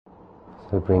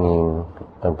So bringing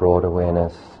a broad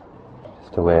awareness,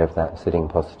 just aware of that sitting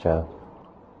posture.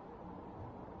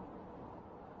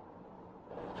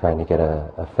 Trying to get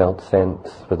a felt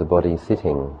sense for the body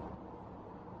sitting,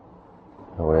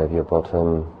 aware of your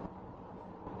bottom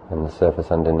and the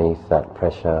surface underneath, that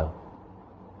pressure.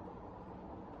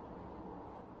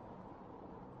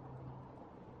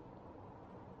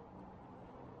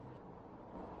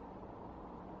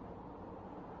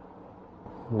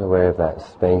 And aware of that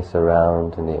space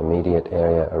around, in the immediate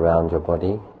area around your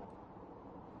body.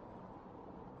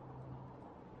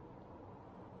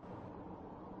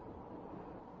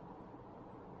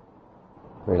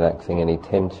 Relaxing any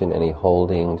tension, any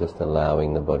holding, just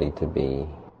allowing the body to be.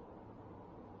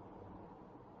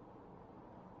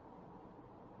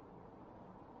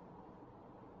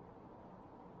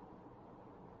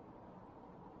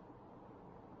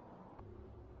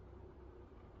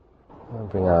 We'll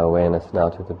bring our awareness now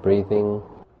to the breathing.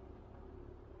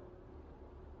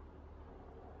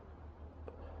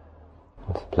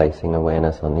 It's placing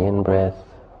awareness on the in-breath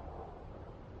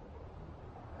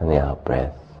and the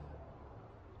out-breath.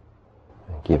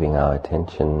 Giving our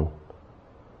attention,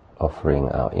 offering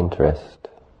our interest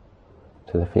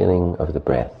to the feeling of the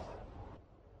breath.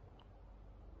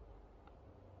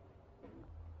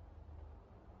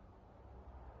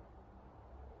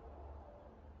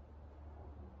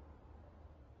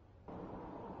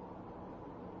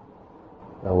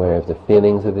 Aware of the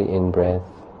feelings of the in-breath,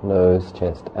 nose,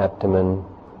 chest, abdomen,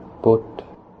 put.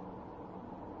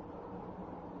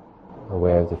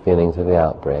 Aware of the feelings of the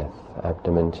out-breath,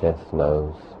 abdomen, chest,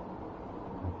 nose,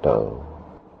 do.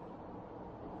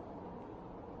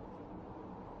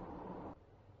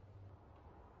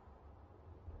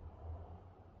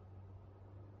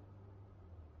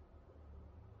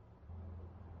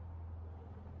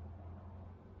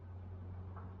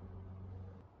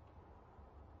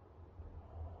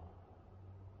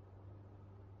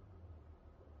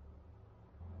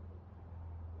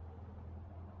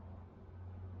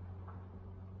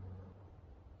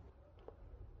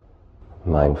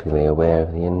 Mindfully aware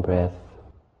of the in-breath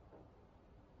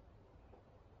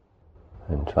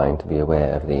and trying to be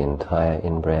aware of the entire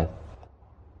in-breath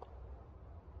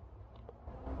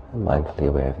and mindfully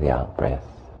aware of the out-breath.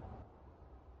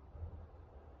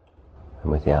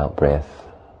 And with the out-breath,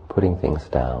 putting things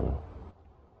down.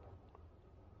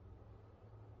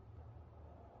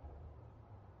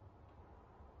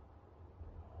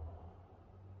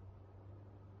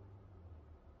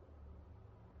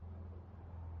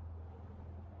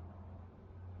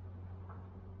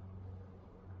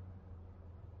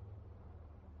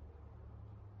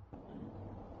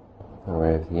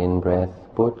 Aware of the in-breath,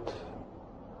 put,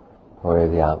 aware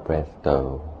of the out-breath,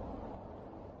 do.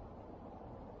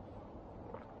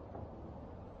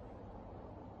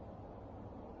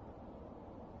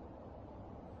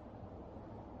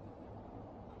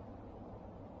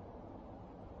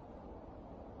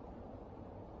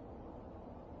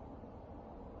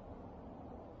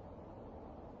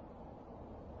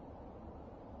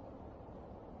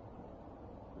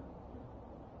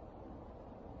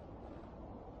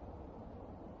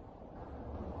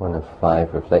 One of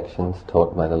 5 reflections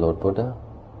taught by the Lord Buddha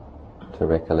to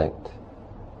recollect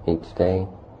each day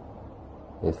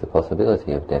is the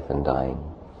possibility of death and dying.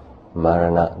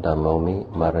 Marana dhammomi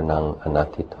maranang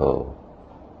anatito.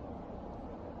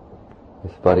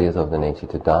 This body is of the nature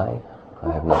to die.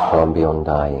 I have not gone beyond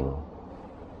dying.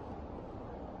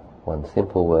 One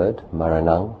simple word,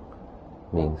 maranang,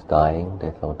 means dying,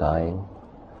 death or dying.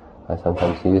 I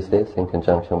sometimes use this in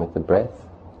conjunction with the breath.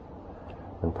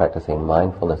 When practicing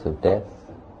mindfulness of death,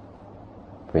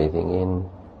 breathing in,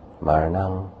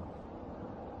 maranang,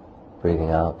 breathing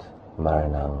out,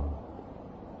 maranang.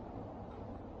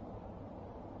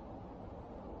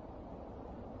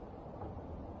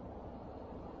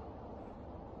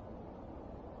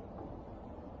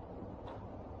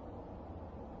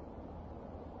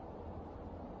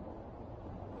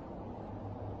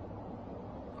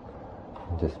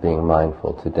 Just being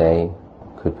mindful today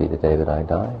could be the day that I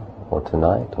die, or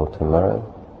tonight, or tomorrow.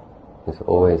 There's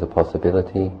always a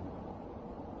possibility.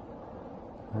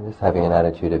 And just having an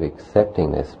attitude of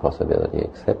accepting this possibility,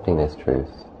 accepting this truth,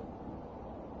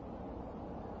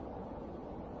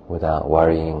 without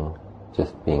worrying,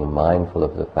 just being mindful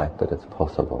of the fact that it's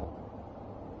possible.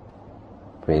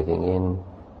 Breathing in,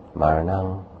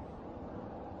 maranang.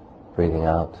 Breathing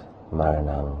out,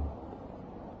 maranang.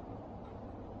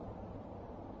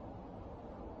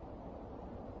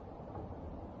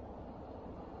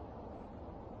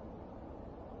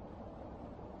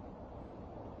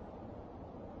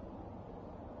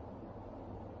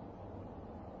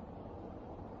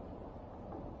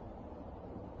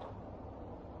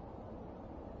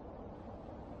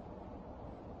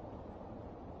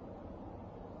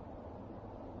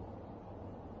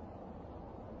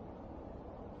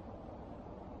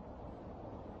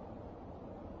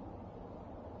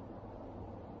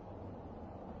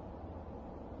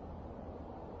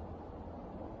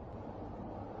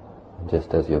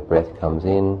 just as your breath comes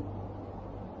in,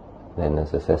 then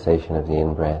there's a cessation of the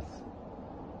in-breath,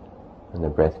 and the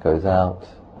breath goes out,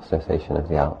 cessation of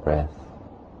the out-breath.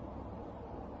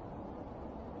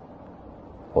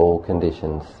 All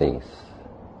conditions cease.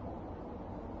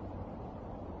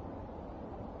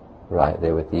 Right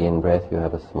there with the in-breath you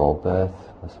have a small birth,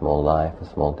 a small life, a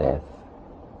small death.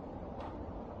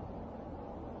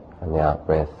 And the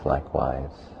out-breath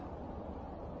likewise.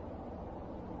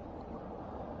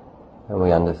 And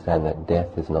we understand that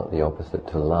death is not the opposite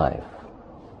to life.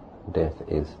 Death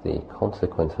is the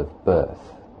consequence of birth.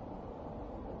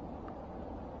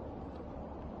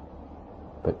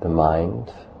 But the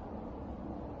mind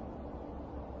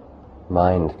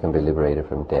can be liberated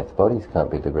from death. Bodies can't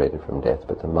be liberated from death,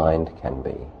 but the mind can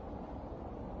be.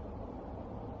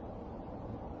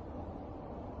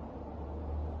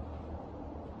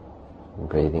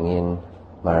 Breathing in,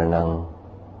 Maranang.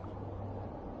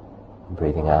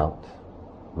 Breathing out,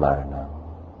 Maranang.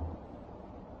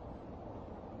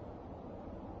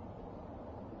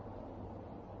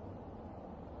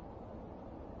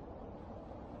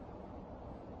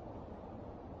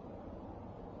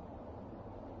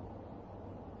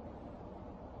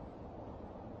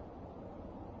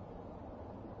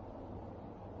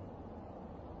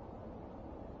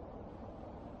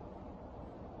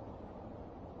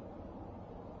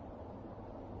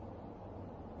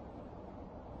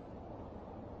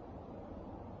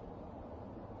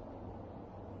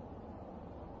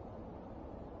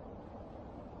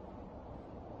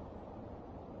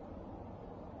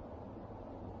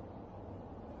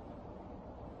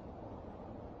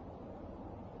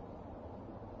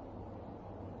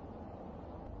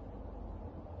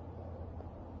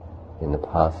 In the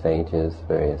past ages,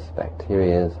 various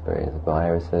bacteria, various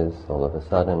viruses, all of a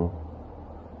sudden,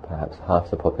 perhaps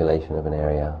half the population of an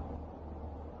area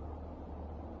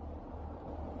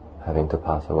having to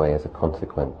pass away as a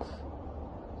consequence.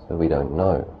 So we don't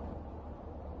know.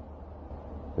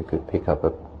 We could pick up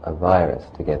a virus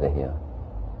together here.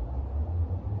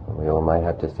 And we all might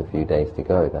have just a few days to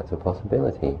go. That's a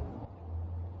possibility.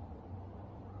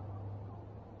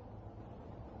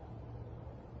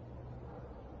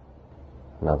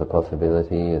 Another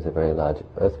possibility is a very large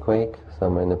earthquake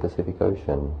somewhere in the Pacific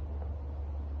Ocean.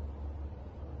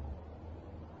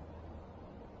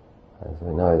 As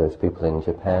we know, those people in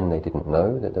Japan, they didn't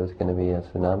know that there was going to be a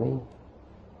tsunami.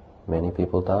 Many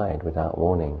people died without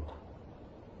warning.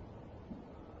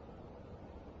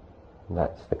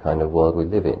 That's the kind of world we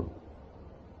live in.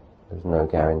 There's no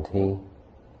guarantee,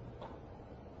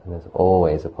 and there's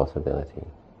always a possibility.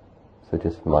 So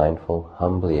just mindful,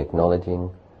 humbly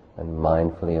acknowledging and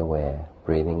mindfully aware,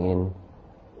 breathing in,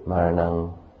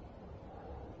 Maranang,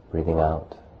 breathing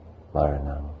out,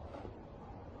 Maranang.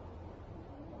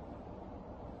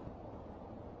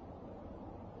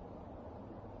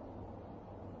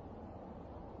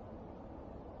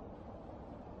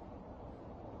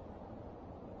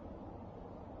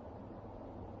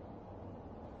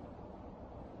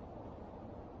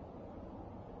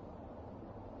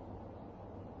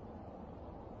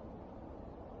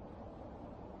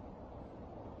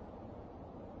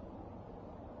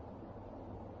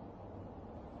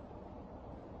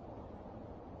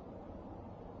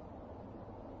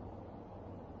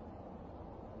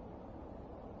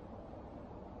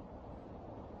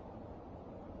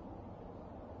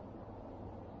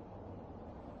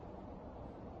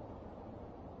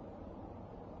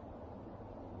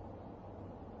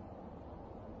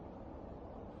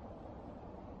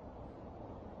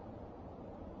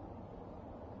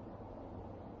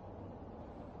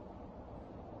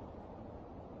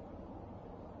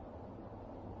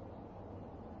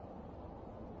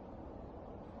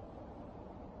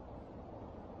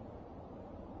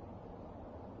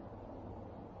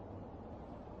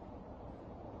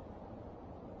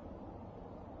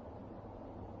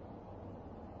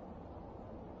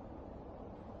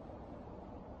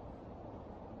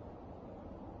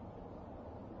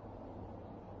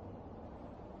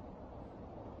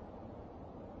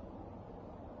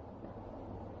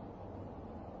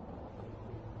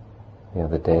 The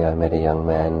other day I met a young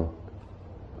man,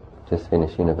 just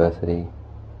finished university.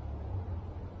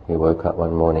 He woke up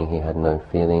one morning, he had no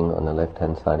feeling on the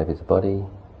left-hand side of his body.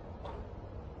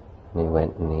 And he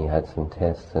went and he had some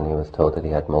tests and he was told that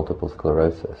he had multiple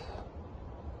sclerosis.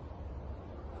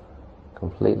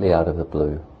 Completely out of the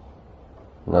blue.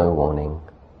 No warning.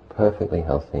 Perfectly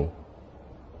healthy.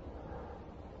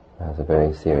 Has a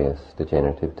very serious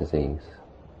degenerative disease.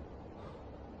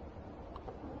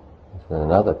 There's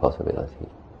another possibility.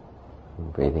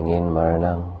 Breathing in,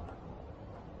 Maranang.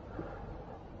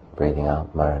 Breathing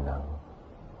out, Maranang.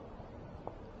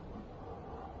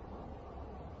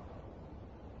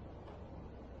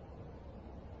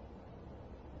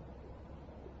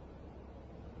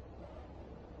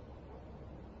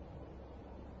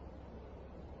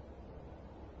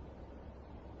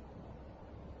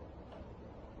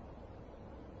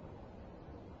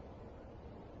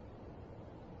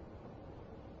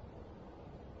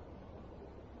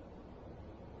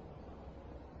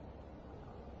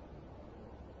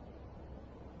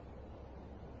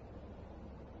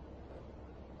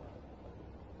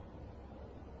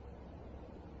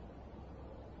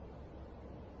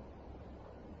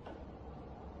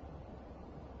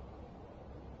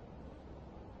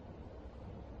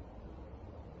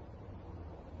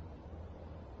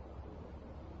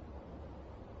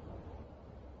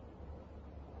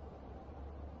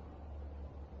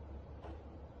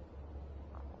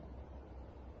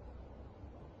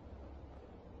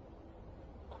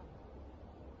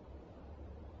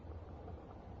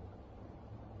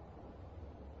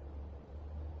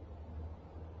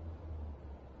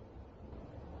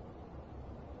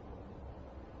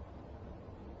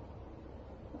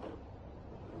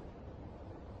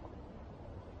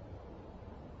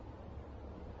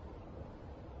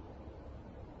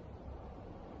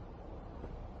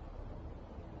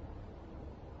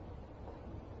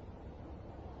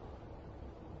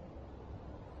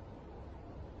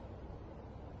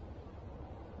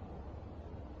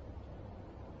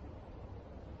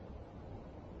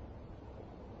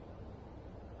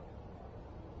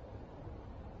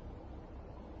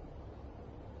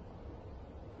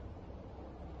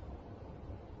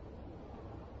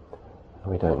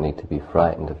 We don't need to be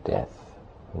frightened of death.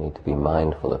 We need to be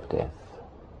mindful of death.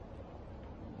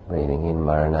 Breathing in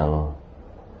Maranang,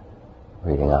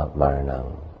 breathing out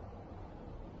Maranang.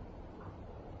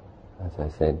 As I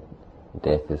said,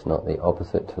 death is not the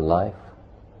opposite to life.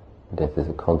 Death is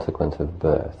a consequence of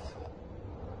birth.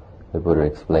 The Buddha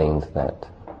explains that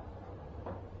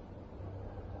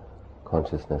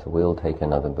consciousness will take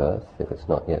another birth if it's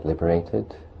not yet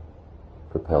liberated,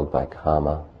 propelled by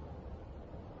karma.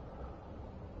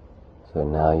 So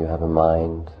now you have a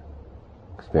mind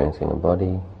experiencing a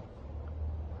body.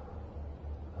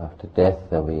 After death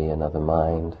there'll be another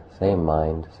mind, same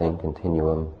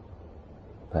continuum,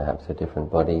 perhaps a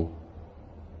different body.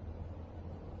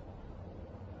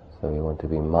 So we want to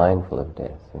be mindful of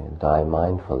death and die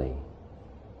mindfully.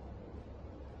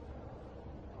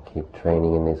 Keep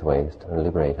training in these ways to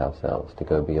liberate ourselves, to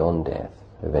go beyond death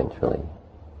eventually.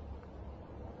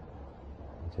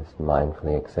 Just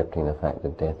mindfully accepting the fact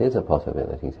that death is a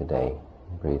possibility today.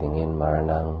 Breathing in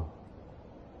Maranang,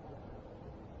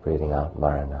 breathing out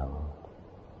Maranang.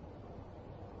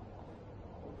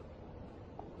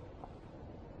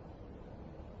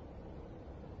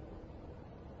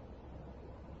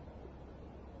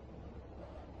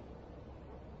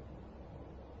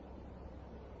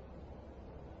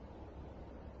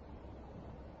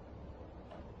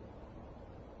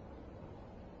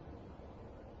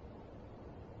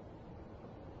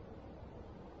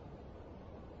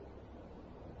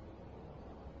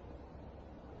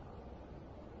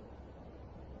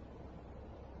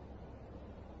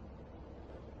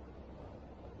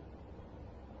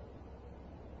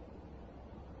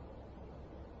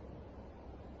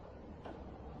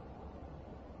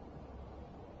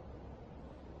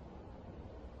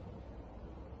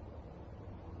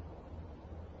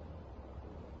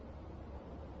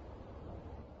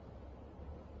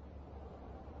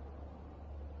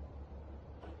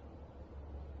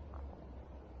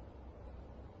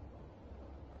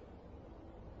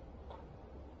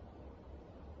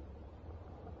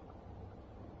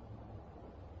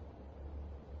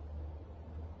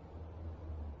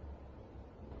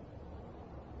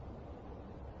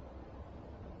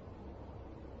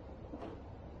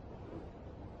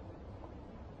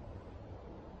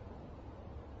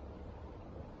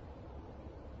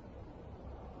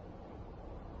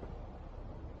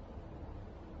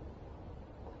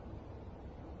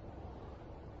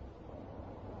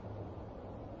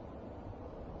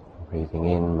 Breathing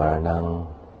in Maranang,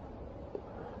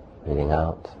 breathing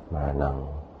out Maranang.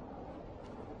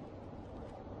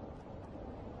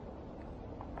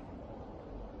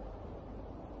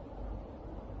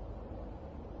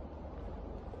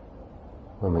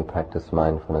 When we practice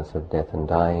mindfulness of death and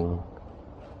dying,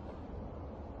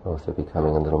 we're also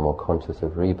becoming a little more conscious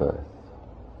of rebirth.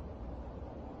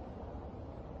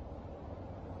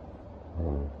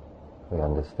 And we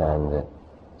understand that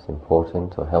it's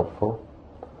important or helpful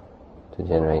to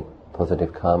generate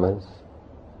positive karmas,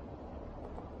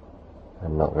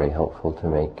 and not very helpful to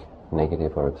make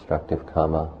negative or obstructive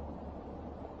karma.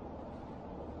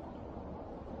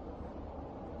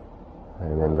 I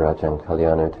remember Ajahn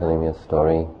Kalyana telling me a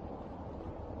story.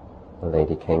 A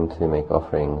lady came to make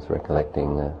offerings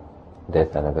recollecting the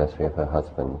death anniversary of her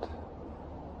husband.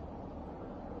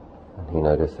 And he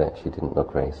noticed that she didn't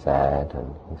look very sad,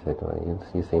 and he said, "Well,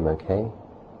 you seem okay?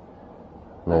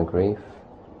 No grief?"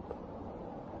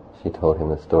 She told him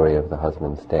the story of the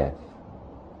husband's death.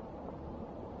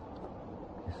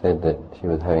 She said that she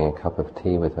was having a cup of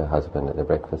tea with her husband at the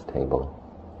breakfast table.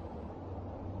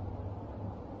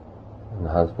 And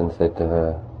the husband said to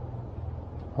her,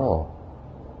 "Oh,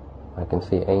 I can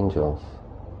see angels."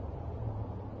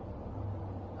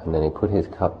 And then he put his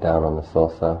cup down on the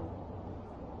saucer,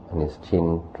 and his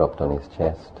chin dropped on his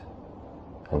chest,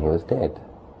 and he was dead.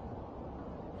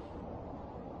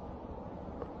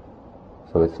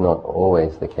 So it's not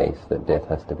always the case that death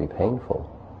has to be painful.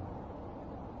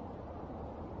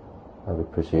 I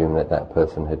would presume that that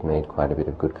person had made quite a bit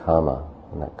of good karma,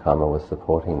 and that karma was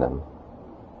supporting them.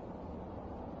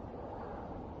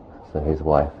 So his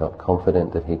wife felt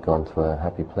confident that he'd gone to a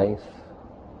happy place.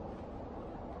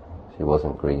 She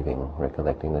wasn't grieving,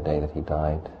 recollecting the day that he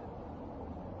died.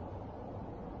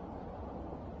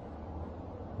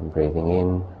 And breathing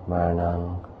in,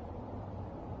 Maranang.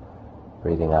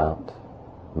 Breathing out,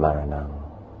 Maranang.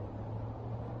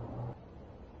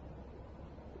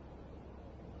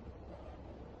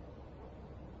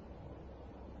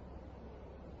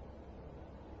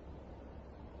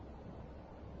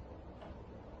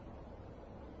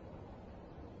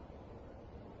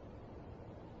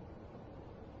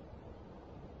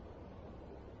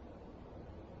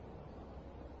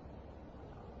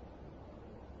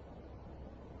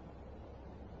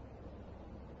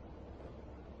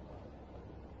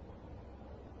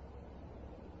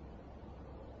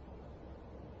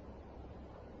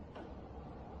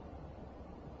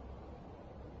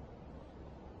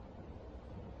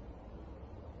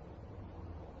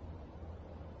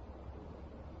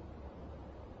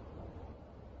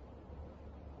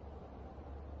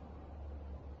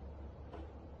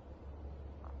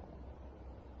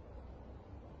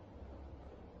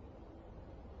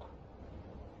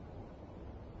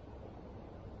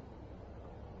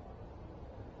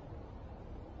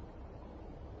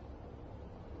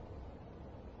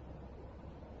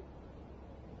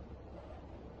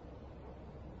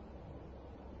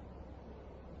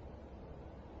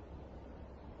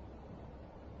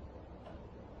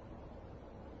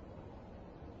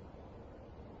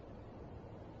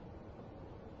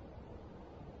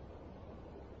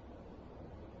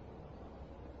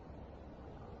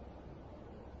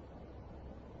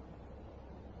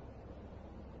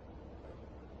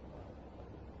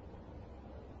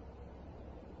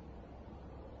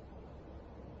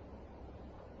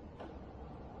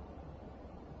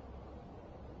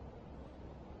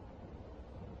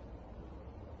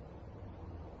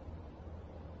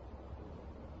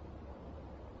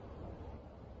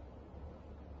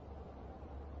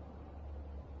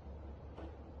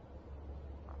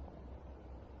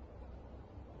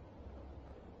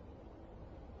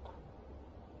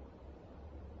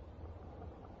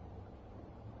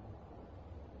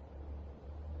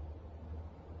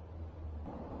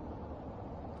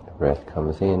 breath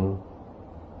comes in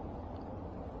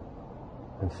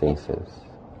and ceases.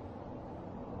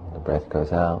 The breath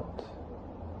goes out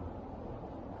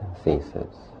and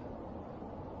ceases.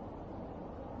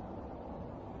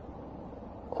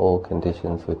 All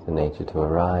conditions with the nature to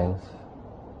arise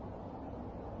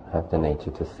have the nature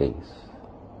to cease.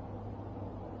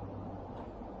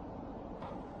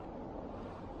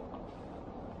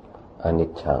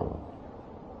 Anicca.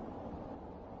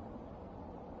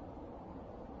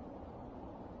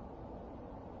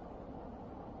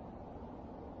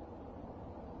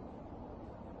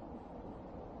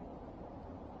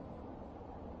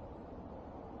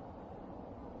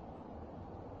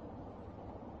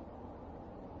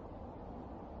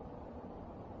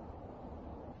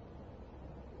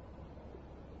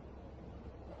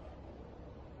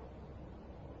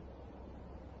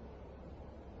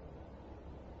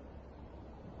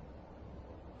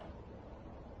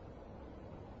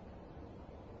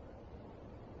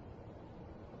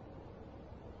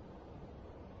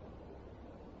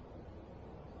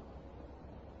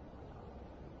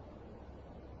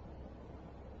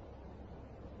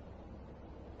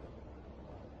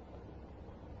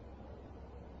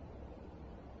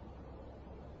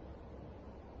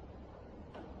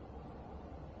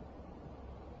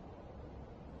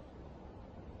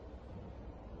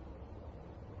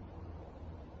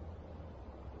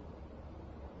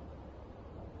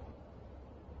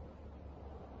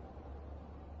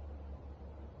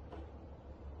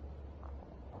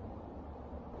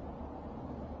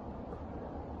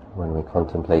 When we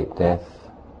contemplate death,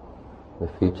 the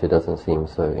future doesn't seem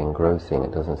so engrossing,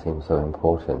 it doesn't seem so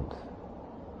important.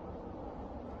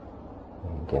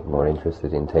 You get more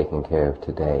interested in taking care of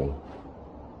today,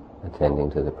 attending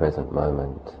to the present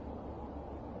moment.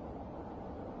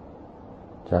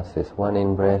 Just this one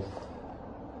in-breath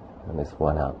and this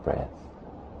one out-breath.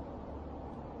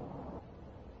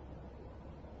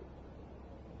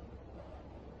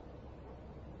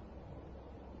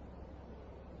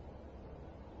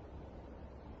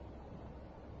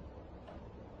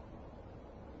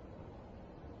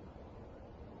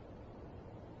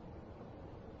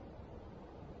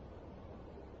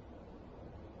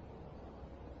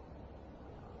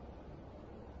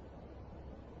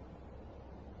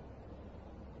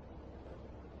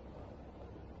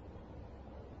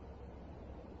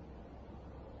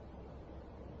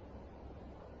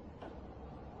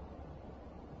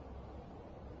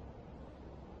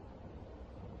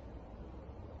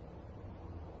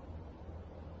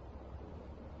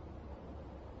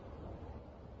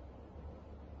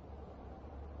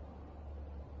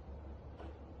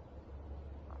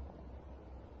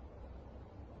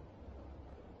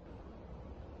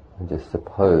 And just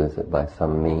suppose that by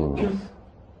some means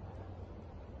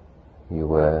you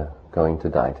were going to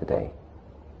die today.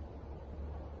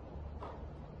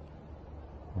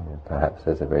 Perhaps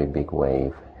there's a very big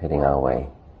wave heading our way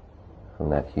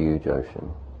from that huge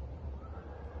ocean.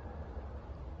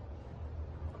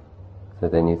 So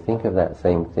then you think of that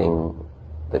same thing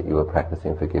that you were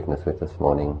practicing forgiveness with this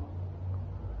morning,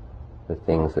 the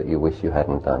things that you wish you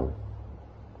hadn't done.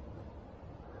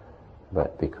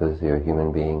 But because you're a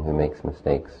human being who makes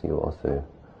mistakes, you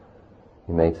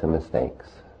made some mistakes.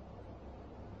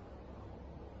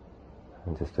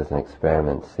 And just as an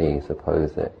experiment,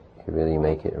 suppose that you really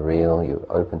make it real, you're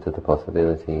open to the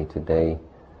possibility today,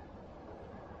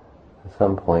 at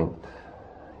some point,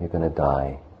 you're going to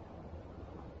die.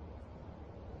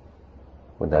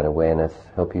 Would that awareness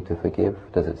help you to forgive?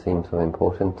 Does it seem so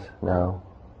important now?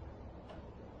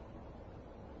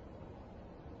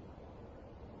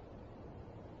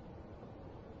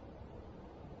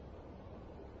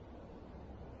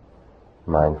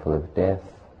 Mindful of death,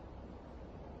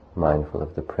 mindful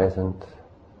of the present.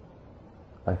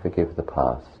 I forgive the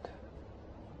past.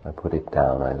 I put it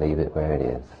down, I leave it where it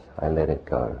is, I let it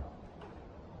go.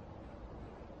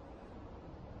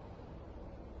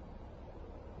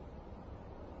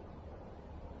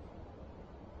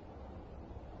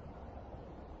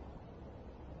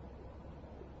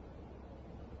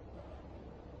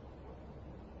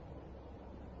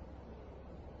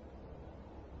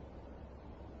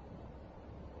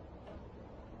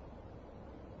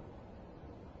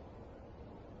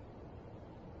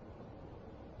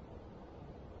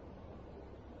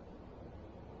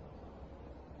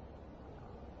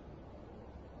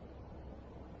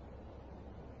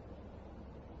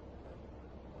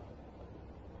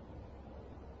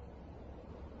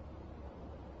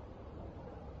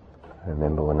 I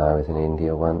remember when I was in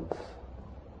India once,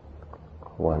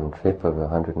 one trip of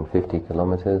 150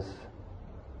 kilometers,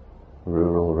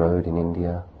 rural road in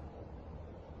India.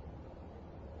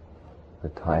 the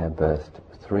tyre burst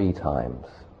 3 times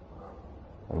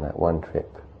on that one trip.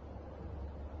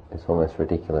 It's almost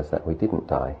ridiculous that we didn't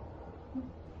die.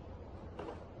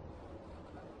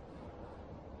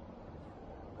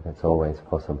 But it's always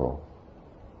possible.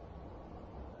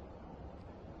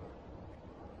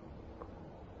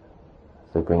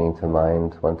 So bringing to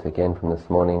mind, once again from this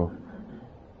morning,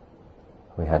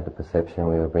 we had the perception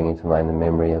we were bringing to mind the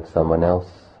memory of someone else.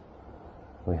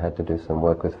 We had to do some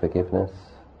work with forgiveness.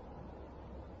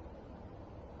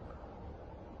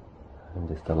 And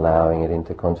just allowing it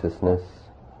into consciousness.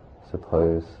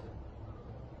 Suppose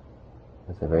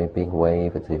there's a very big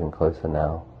wave, it's even closer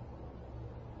now.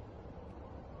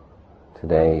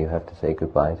 Today you have to say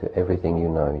goodbye to everything you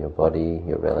know, your body,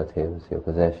 your relatives, your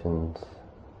possessions,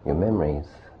 your memories.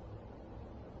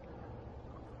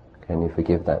 Can you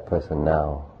forgive that person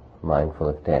now, mindful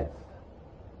of death?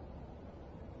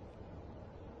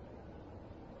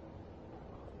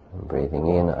 And breathing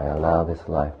in, I allow this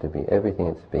life to be everything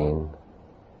it's been.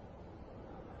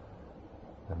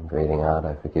 And breathing out,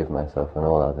 I forgive myself and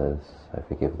all others. I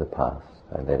forgive the past.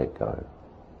 I let it go.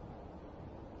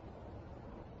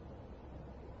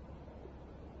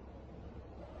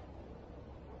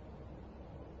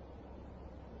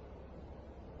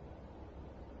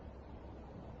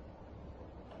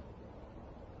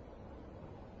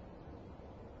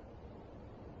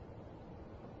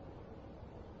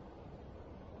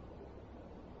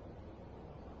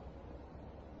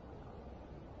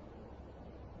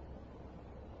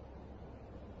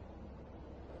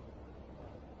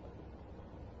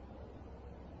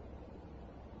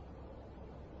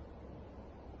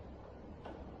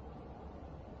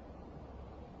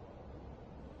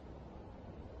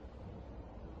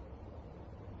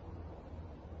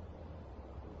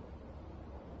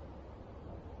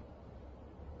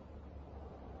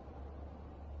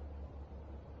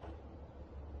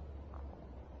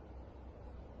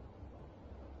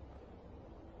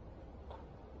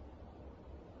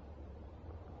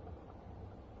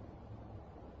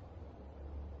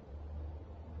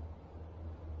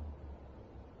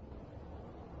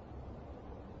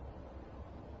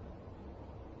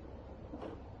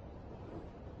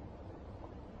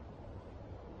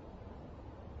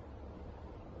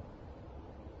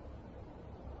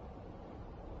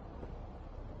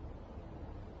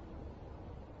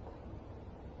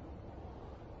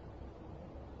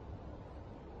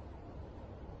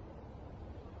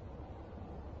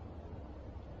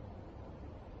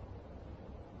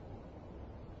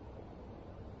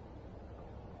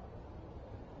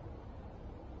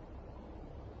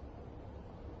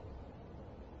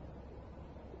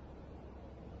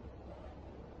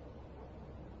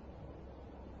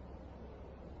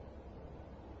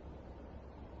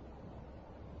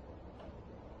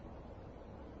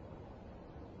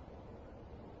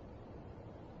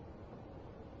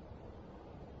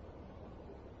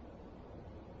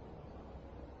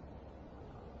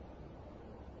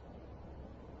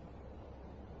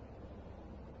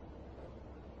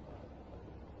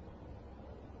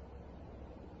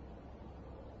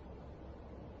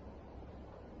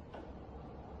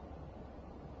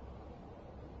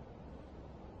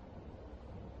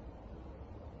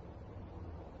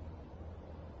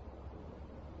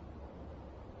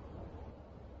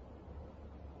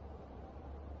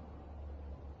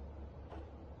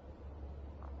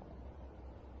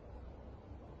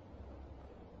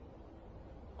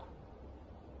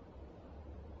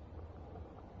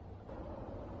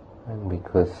 And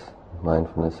because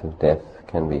mindfulness of death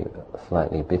can be a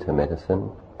slightly bitter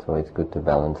medicine, it's always good to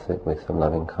balance it with some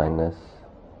loving kindness.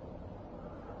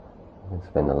 And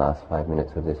spend the last 5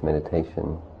 minutes of this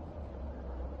meditation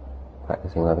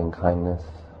practicing loving kindness.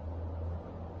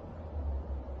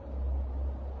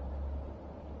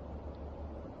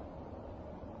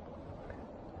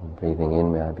 And breathing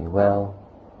in, may I be well.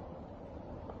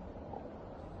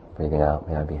 Breathing out,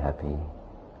 may I be happy.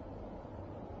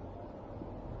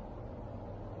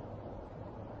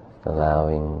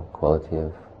 Allowing quality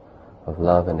of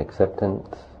love and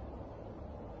acceptance,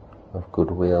 of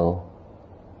goodwill,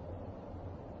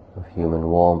 of human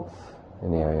warmth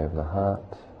in the area of the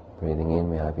heart. Breathing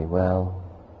in, may I be well.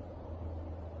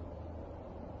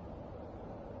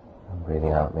 And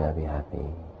breathing out, may I be happy.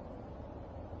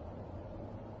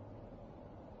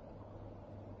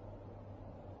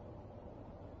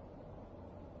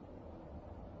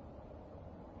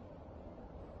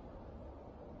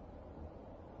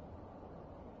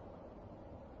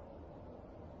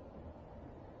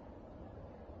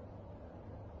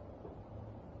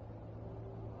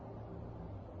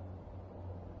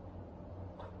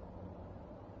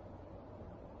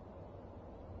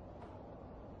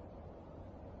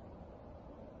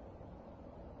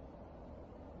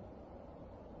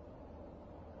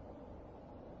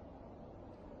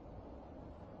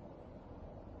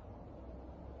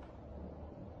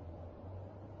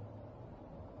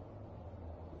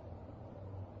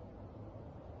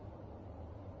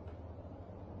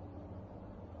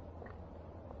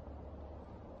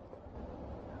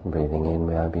 Breathing in,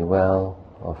 may I be well,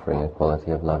 offering a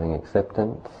quality of loving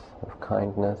acceptance, of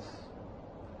kindness.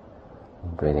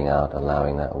 Breathing out,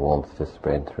 allowing that warmth to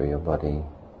spread through your body.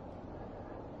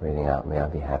 Breathing out, may I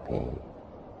be happy.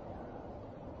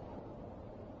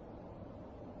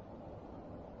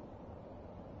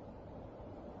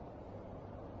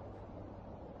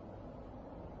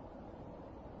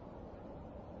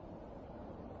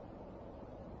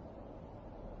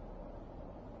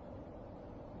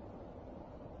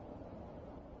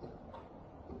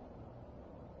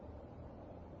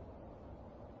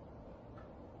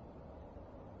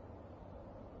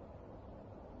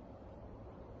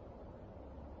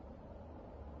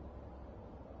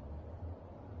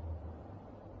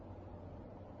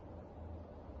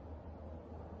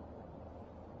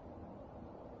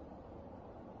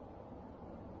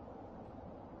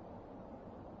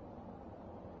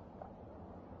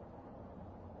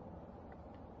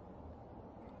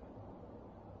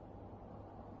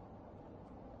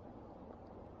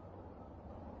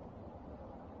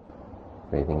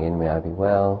 Breathing in, may I be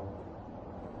well.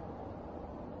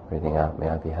 Breathing out, may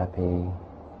I be happy.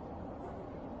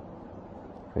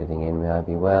 Breathing in, may I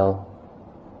be well.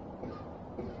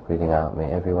 Breathing out, may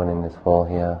everyone in this hall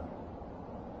here,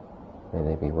 may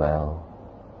they be well,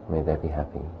 may they be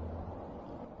happy.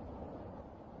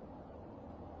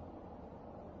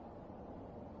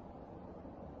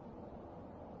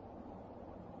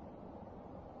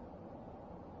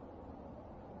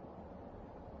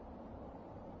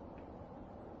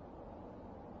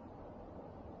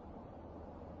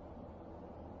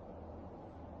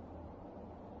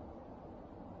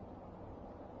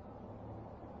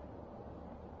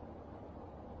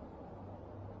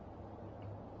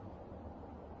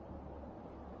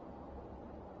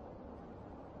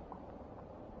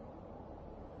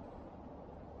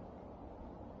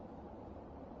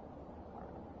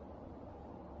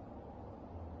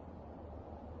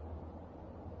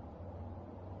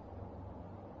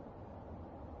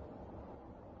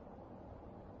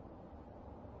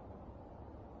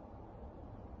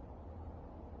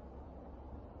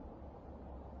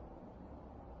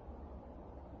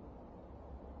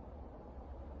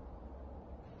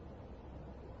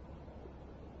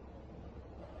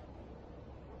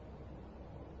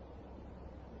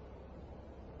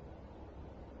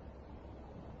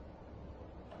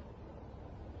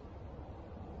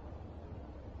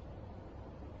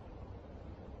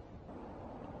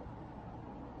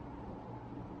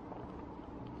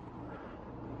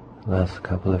 Last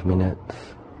couple of minutes.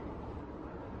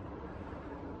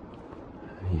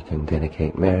 You can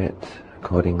dedicate merit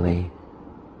accordingly.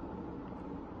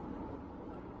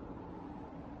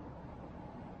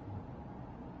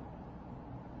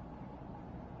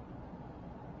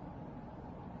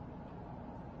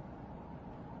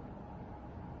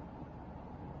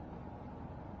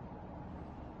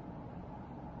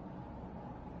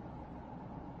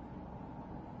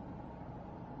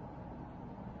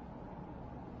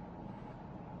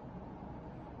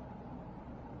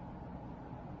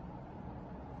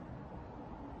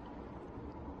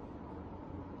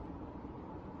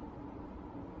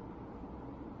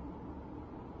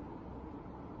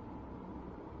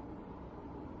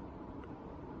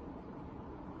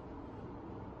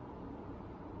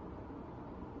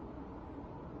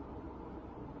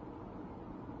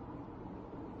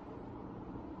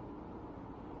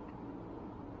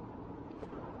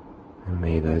 And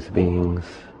may those beings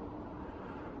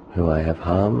who I have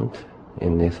harmed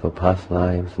in this or past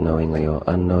lives, knowingly or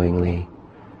unknowingly,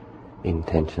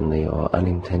 intentionally or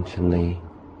unintentionally,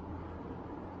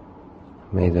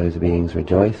 may those beings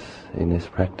rejoice in this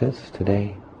practice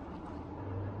today.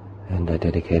 And I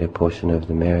dedicate a portion of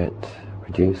the merit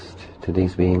produced to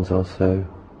these beings also.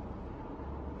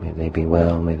 May they be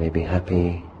well, may they be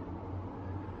happy,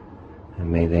 and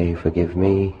may they forgive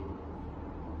me.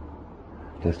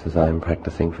 Just as I am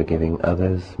practicing forgiving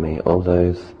others, may all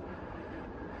those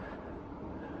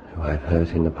who I have hurt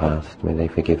in the past, may they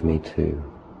forgive me too.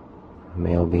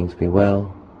 May all beings be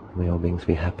well, may all beings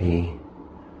be happy,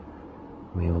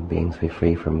 may all beings be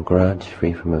free from grudge,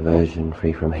 free from aversion,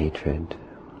 free from hatred.